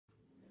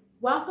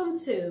Welcome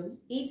to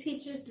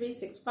eTeachers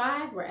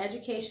 365, where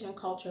education and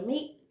culture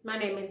meet. My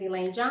name is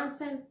Elaine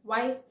Johnson,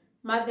 wife,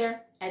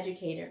 mother,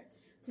 educator.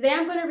 Today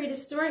I'm going to read a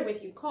story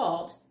with you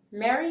called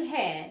Mary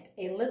Had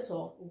a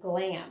Little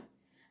Glam.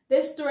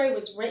 This story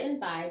was written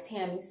by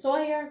Tammi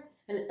Sauer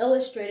and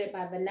illustrated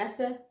by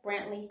Vanessa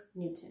Brantley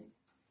Newton.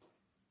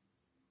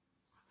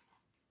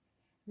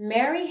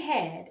 Mary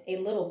had a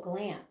little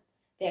glam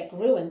that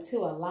grew into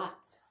a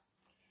lot,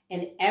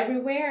 and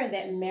everywhere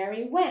that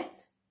Mary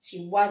went,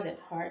 she wasn't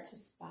hard to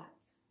spot.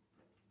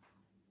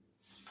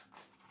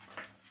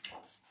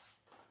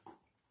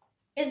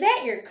 Is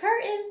that your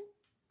curtain?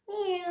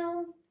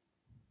 Meow.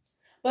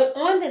 But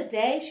on the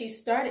day she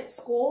started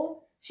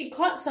school, she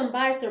caught some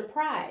by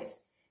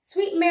surprise.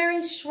 Sweet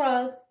Mary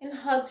shrugged and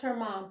hugged her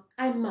mom.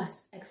 I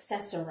must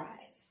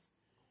accessorize.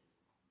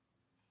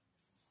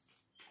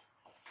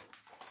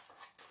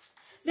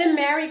 Then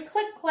Mary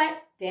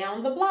click-clacked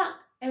down the block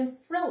in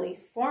frilly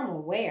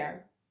formal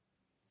wear.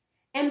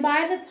 And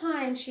by the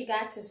time she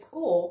got to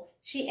school,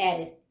 she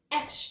added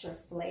extra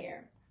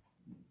flair.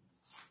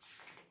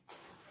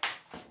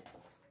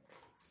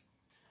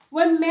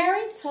 When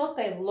Mary took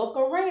a look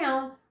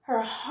around,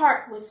 her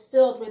heart was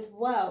filled with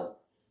woe.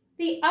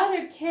 The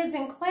other kids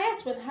in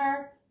class with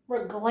her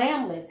were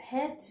glamless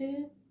head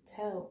to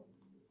toe.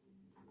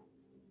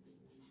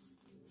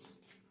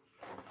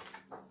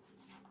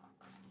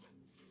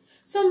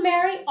 So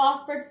Mary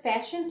offered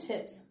fashion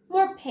tips,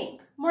 more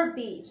pink, more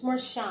beads, more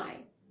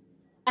shine.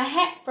 A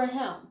hat for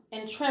him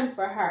and trim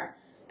for her.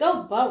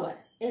 Go boa,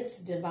 it's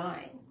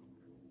divine.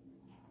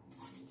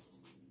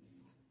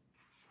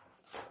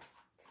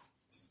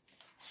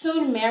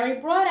 Soon Mary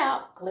brought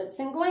out glitz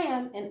and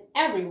glam in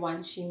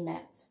everyone she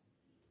met.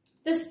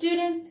 The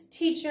students,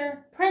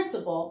 teacher,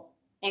 principal,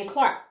 and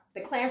Clark,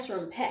 the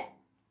classroom pet.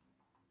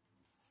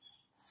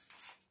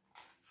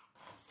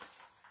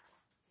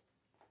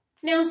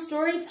 Now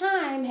story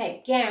time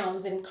had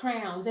gowns and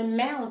crowns and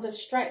mounds of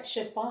striped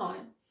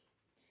chiffon.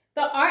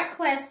 The art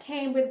class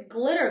came with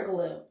glitter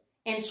glue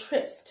and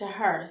trips to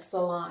her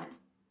salon.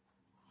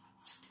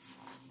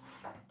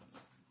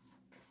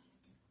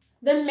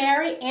 The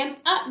Mary amped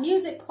up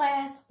music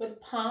class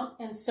with pomp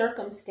and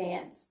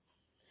circumstance.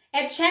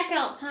 At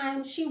checkout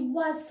time, she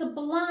was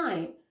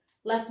sublime,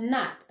 left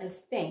not a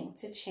thing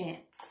to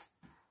chance.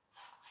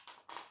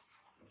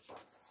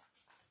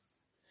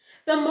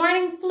 The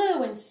morning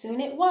flew, and soon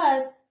it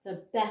was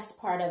the best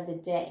part of the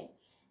day.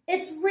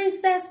 It's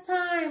recess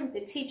time,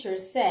 the teacher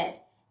said,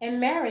 and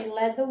Mary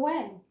led the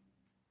way.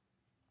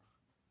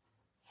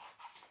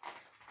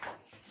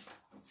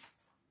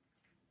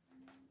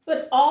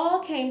 But all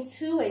came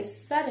to a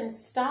sudden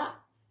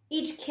stop.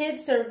 Each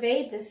kid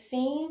surveyed the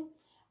scene.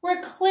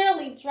 We're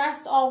clearly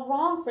dressed all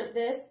wrong for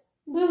this.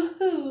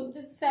 Boo-hoo,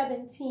 the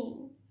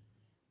 17.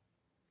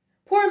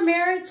 Poor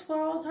Mary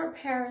twirled her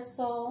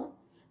parasol.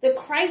 The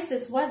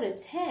crisis was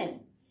at 10.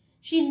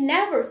 She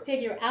never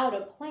figured out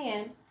a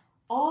plan.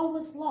 All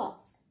was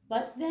lost.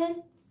 But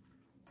then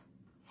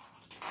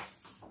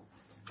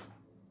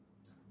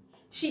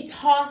she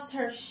tossed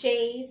her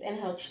shades and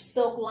her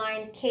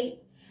silk-lined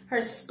cape,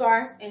 her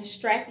scarf and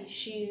strappy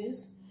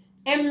shoes.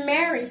 And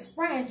Mary's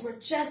friends were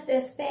just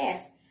as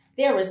fast.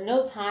 There was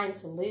no time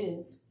to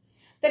lose.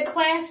 The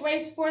class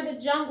raced for the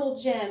jungle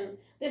gym,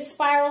 the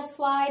spiral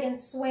slide and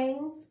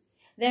swings.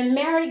 Then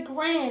Mary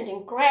grinned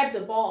and grabbed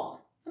a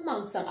ball,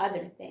 among some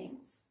other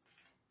things.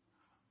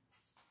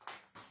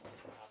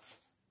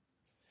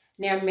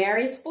 Now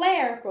Mary's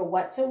flair for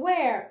what to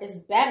wear is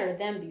better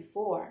than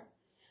before.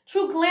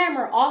 True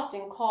glamour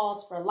often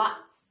calls for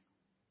lots,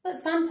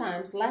 but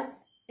sometimes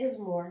less is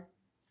more.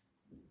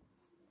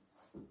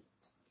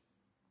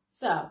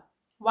 So,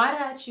 why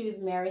did I choose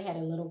Mary Had a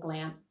Little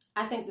Glam?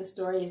 I think the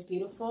story is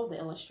beautiful, the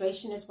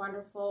illustration is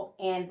wonderful,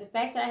 and the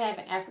fact that I have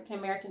an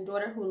African-American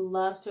daughter who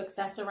loves to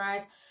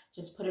accessorize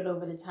just put it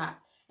over the top.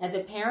 As a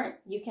parent,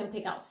 you can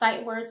pick out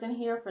sight words in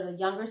here for the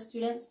younger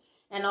students,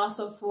 and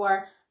also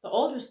for the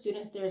older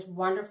students, there's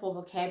wonderful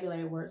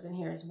vocabulary words in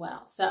here as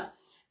well. So,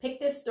 pick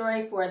this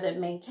story for the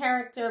main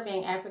character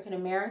being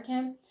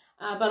African-American,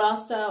 but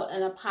also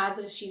in a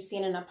positive, she's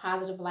seen in a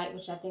positive light,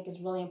 which I think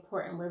is really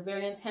important. We're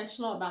very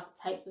intentional about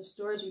the types of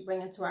stories we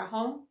bring into our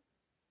home.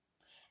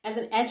 As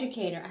an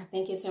educator, I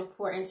think it's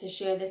important to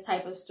share this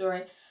type of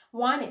story.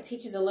 One, it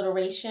teaches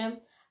alliteration,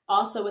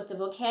 also with the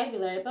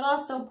vocabulary, but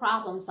also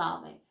problem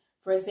solving.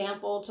 For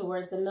example,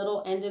 towards the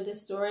middle end of the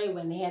story,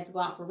 when they had to go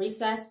out for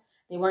recess,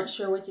 they weren't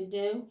sure what to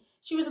do.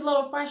 She was a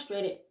little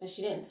frustrated, but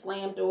she didn't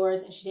slam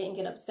doors and she didn't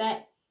get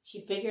upset. She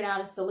figured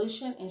out a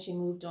solution and she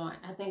moved on.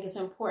 I think it's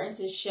important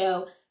to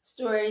show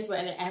stories where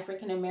an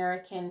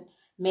African-American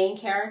main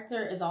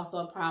character is also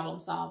a problem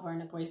solver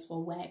in a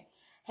graceful way.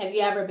 Have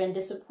you ever been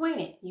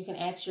disappointed? You can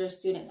ask your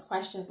students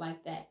questions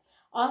like that.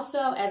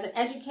 Also, as an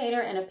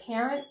educator and a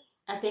parent,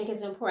 I think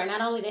it's important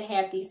not only to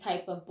have these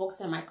type of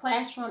books in my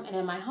classroom and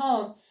in my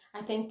home,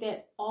 I think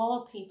that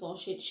all people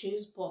should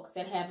choose books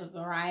that have a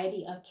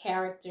variety of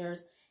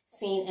characters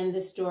seen in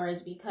the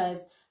stories,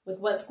 because with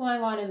what's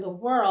going on in the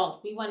world,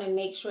 we want to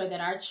make sure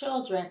that our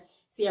children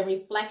see a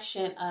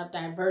reflection of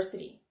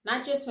diversity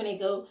not just when they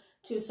go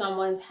to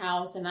someone's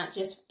house and not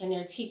just in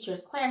their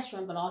teacher's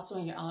classroom, but also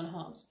in your own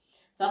homes.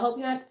 So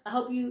I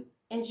hope you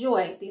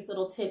enjoy these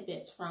little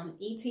tidbits from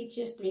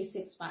eTeachers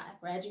 365,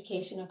 where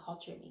education and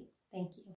culture meet. Thank you.